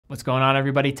What's going on,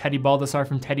 everybody? Teddy Baldassarre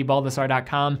from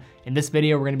teddybaldassarre.com. In this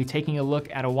video, we're going to be taking a look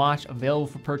at a watch available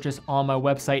for purchase on my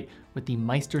website with the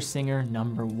MeisterSinger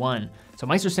 #1. So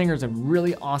MeisterSinger is a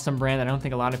really awesome brand that I don't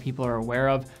think a lot of people are aware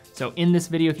of. So in this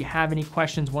video, if you have any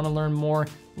questions, want to learn more,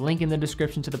 link in the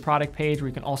description to the product page where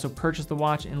you can also purchase the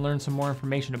watch and learn some more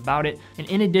information about it. And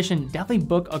in addition, definitely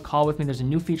book a call with me. There's a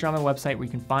new feature on my website where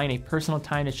you can find a personal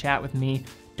time to chat with me.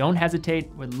 Don't hesitate,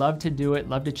 would love to do it,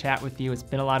 love to chat with you. It's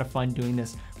been a lot of fun doing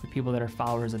this with people that are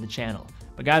followers of the channel.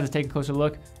 But guys, let's take a closer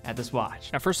look at this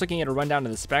watch. Now, first looking at a rundown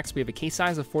of the specs, we have a case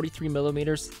size of 43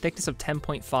 millimeters, thickness of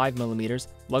 10.5 millimeters,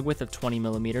 lug width of 20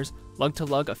 millimeters, lug to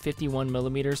lug of 51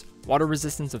 millimeters, water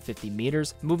resistance of 50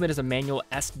 meters, movement is a manual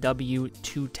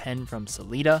SW210 from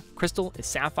Sellita, crystal is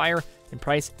sapphire, and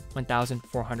price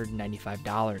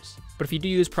 $1,495. But if you do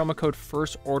use promo code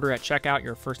FIRSTORDER at checkout,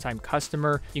 you're a first-time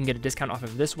customer, you can get a discount off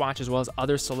of this watch as well as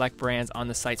other select brands on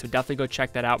the site, so definitely go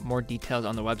check that out. More details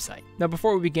on the website. Now,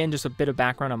 before we begin, just a bit of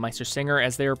background on MeisterSinger,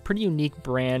 as they're a pretty unique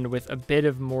brand with a bit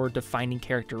of more defining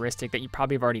characteristic that you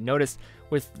probably have already noticed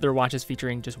with their watches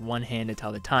featuring just one hand to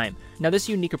tell the time. Now, this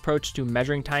unique approach to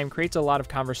measuring time creates a lot of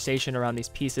conversation around these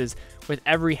pieces, with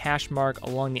every hash mark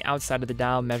along the outside of the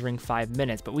dial measuring 5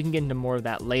 minutes, but we can get into more of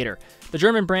that later. The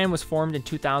German brand was formed in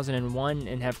 2001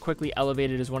 and have quickly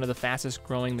elevated as one of the fastest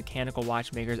growing mechanical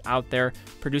watchmakers out there,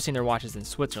 producing their watches in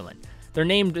Switzerland. Their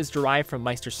name is derived from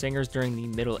MeisterSingers during the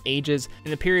Middle Ages,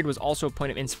 and the period was also a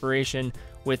point of inspiration,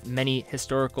 with many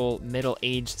historical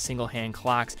middle-aged single-hand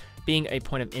clocks being a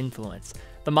point of influence.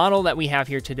 The model that we have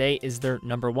here today is their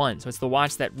 #1, so it's the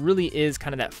watch that really is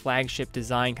kind of that flagship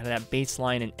design, kind of that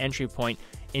baseline and entry point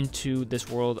into this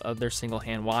world of their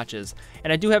single-hand watches.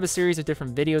 And I do have a series of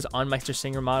different videos on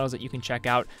MeisterSinger models that you can check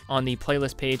out on the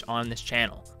playlist page on this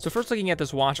channel. So first, looking at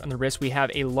this watch on the wrist, we have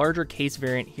a larger case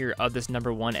variant here of this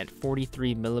 #1 at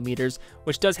 43 millimeters,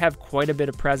 which does have quite a bit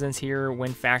of presence here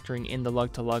when factoring in the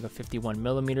lug to lug of 51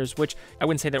 millimeters, which I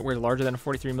wouldn't say that we're larger than a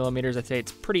 43 millimeters. I'd say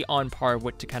it's pretty on par with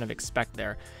what to kind of expect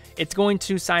there. It's going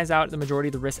to size out the majority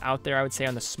of the wrists out there, I would say,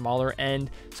 on the smaller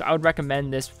end. So I would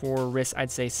recommend this for wrists,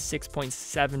 I'd say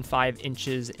 6.75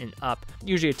 inches and up.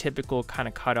 Usually a typical kind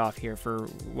of cutoff here for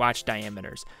watch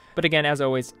diameters. But again, as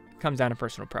always, comes down to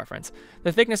personal preference.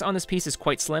 The thickness on this piece is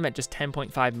quite slim at just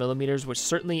 10.5 millimeters, which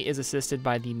certainly is assisted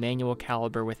by the manual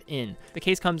caliber within. The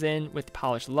case comes in with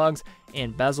polished lugs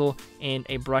and bezel and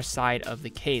a brush side of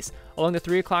the case. Along the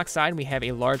 3 o'clock side, we have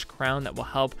a large crown that will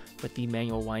help with the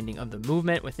manual winding of the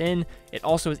movement within. It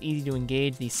also is easy to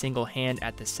engage the single hand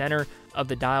at the center of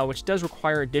the dial, which does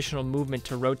require additional movement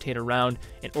to rotate around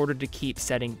in order to keep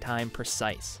setting time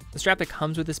precise. The strap that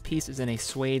comes with this piece is in a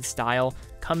suede style,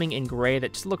 coming in gray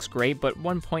that just looks great, but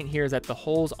one point here is that the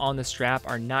holes on the strap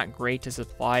are not great to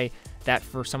supply that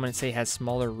for someone to say has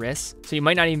smaller wrists. So you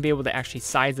might not even be able to actually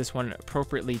size this one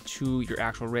appropriately to your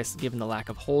actual wrist given the lack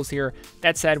of holes here.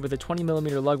 That said, with a 20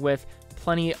 millimeter lug width,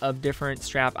 plenty of different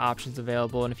strap options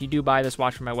available. And if you do buy this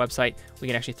watch from my website, we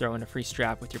can actually throw in a free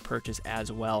strap with your purchase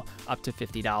as well, up to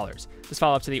 $50. Just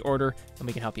follow up to the order and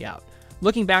we can help you out.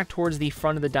 Looking back towards the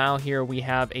front of the dial here, we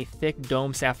have a thick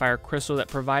dome sapphire crystal that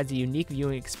provides a unique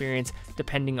viewing experience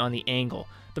depending on the angle.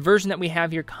 The version that we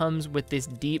have here comes with this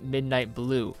deep midnight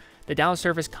blue. The dial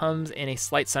surface comes in a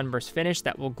slight sunburst finish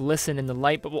that will glisten in the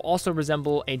light, but will also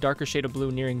resemble a darker shade of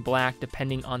blue nearing black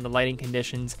depending on the lighting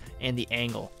conditions and the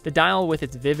angle. The dial with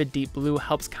its vivid deep blue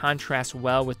helps contrast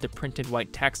well with the printed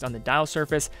white text on the dial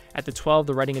surface. At the 12,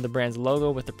 the writing of the brand's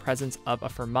logo with the presence of a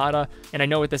fermata. And I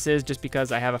know what this is just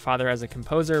because I have a father as a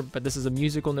composer, but this is a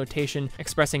musical notation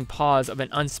expressing pause of an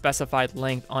unspecified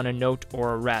length on a note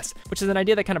or a rest, which is an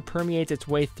idea that kind of permeates its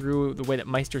way through the way that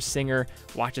MeisterSinger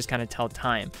watches kind of tell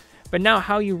time. But now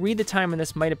how you read the time on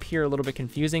this might appear a little bit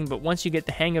confusing, but once you get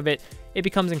the hang of it, it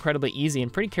becomes incredibly easy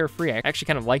and pretty carefree. I actually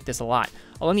kind of like this a lot.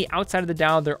 Along the outside of the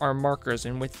dial, there are markers,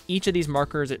 and with each of these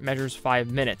markers, it measures 5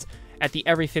 minutes. At the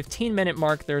every 15-minute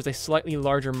mark, there's a slightly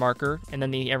larger marker, and then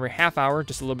the every half hour,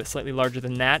 just a little bit slightly larger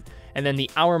than that. And then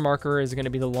the hour marker is going to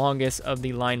be the longest of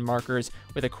the line markers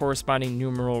with a corresponding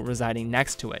numeral residing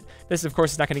next to it. This, of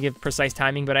course, is not going to give precise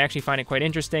timing, but I actually find it quite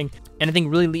interesting, and I think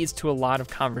really leads to a lot of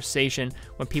conversation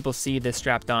when people see this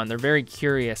strapped on. They're very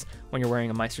curious when you're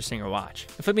wearing a MeisterSinger watch.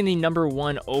 And flipping the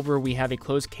 #1 over, we have a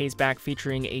closed case back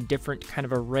featuring a different kind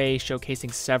of array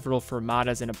showcasing several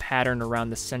fermatas and a pattern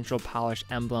around the central polished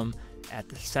emblem at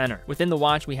the center. Within the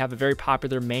watch, we have a very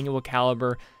popular manual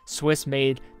caliber,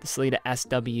 Swiss-made, the Sellita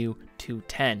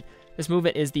SW210. This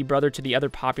movement is the brother to the other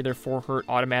popular 4-hertz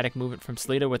automatic movement from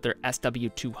Sellita with their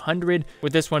SW200,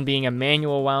 with this one being a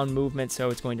manual wound movement, so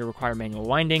it's going to require manual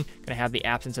winding, going to have the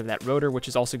absence of that rotor, which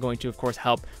is also going to, of course,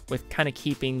 help with kind of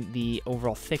keeping the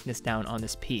overall thickness down on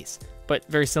this piece. but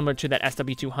very similar to that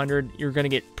SW200, you're going to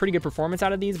get pretty good performance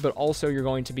out of these, but also you're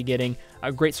going to be getting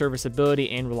a great serviceability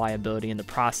and reliability in the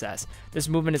process. This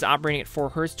movement is operating at 4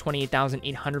 Hz,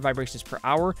 28,800 vibrations per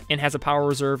hour, and has a power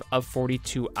reserve of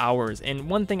 42 hours. And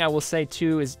one thing I will say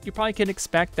too is you probably could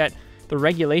expect that the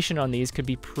regulation on these could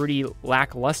be pretty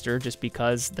lackluster just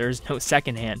because there's no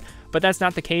secondhand. But that's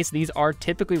not the case. These are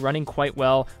typically running quite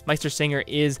well. MeisterSinger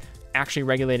is actually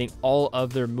regulating all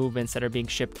of their movements that are being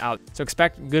shipped out. So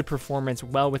expect good performance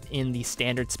well within the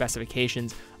standard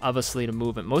specifications of a Sellita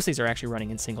movement. Most of these are actually running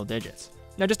in single digits.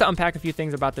 Now, just to unpack a few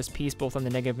things about this piece, both on the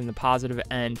negative and the positive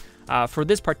end, for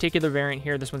this particular variant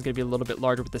here, this one's going to be a little bit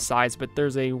larger with the size, but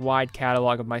there's a wide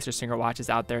catalog of MeisterSinger watches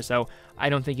out there, so I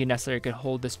don't think you necessarily could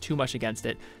hold this too much against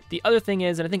it. The other thing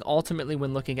is, and I think ultimately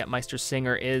when looking at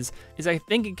MeisterSinger is I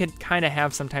think it could kind of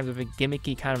have sometimes of a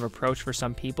gimmicky kind of approach for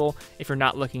some people if you're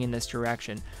not looking in this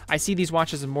direction. I see these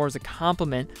watches more as a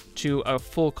complement to a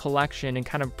full collection and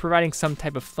kind of providing some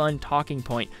type of fun talking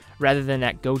point rather than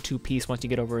that go-to piece once you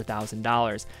get over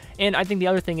 $1,000. And I think the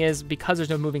other thing is, because there's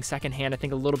no moving second hand, I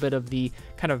think a little bit of the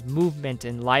kind of movement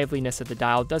and liveliness of the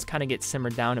dial does kind of get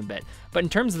simmered down a bit. But in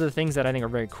terms of the things that I think are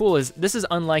very cool is, this is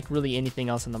unlike really anything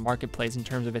else in the marketplace in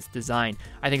terms of its design.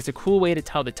 I think it's a cool way to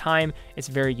tell the time. It's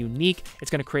very unique. It's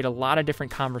going to create a lot of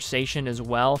different conversation as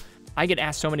well. I get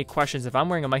asked so many questions. If I'm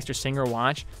wearing a MeisterSinger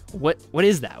watch, what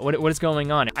is that? What is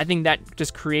going on? I think that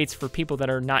just creates, for people that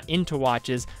are not into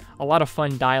watches, a lot of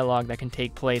fun dialogue that can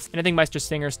take place. And I think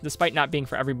MeisterSingers, despite not being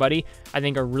for everybody, I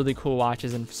think are really cool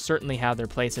watches and certainly have their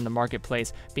place in the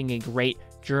marketplace, being a great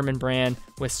German brand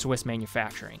with Swiss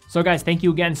manufacturing. So guys, thank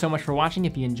you again so much for watching.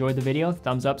 If you enjoyed the video,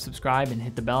 thumbs up, subscribe, and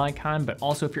hit the bell icon. But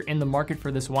also, if you're in the market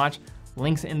for this watch,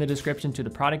 links in the description to the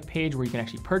product page where you can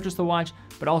actually purchase the watch,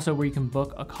 but also where you can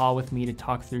book a call with me to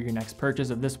talk through your next purchase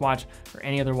of this watch or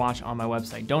any other watch on my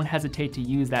website. Don't hesitate to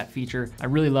use that feature. I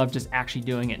really love just actually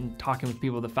doing it and talking with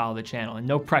people that follow the channel, and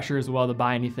no pressure as well to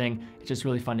buy anything. It's just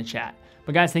really fun to chat.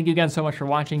 But guys, thank you again so much for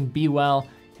watching. Be well,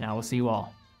 and I will see you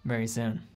all very soon.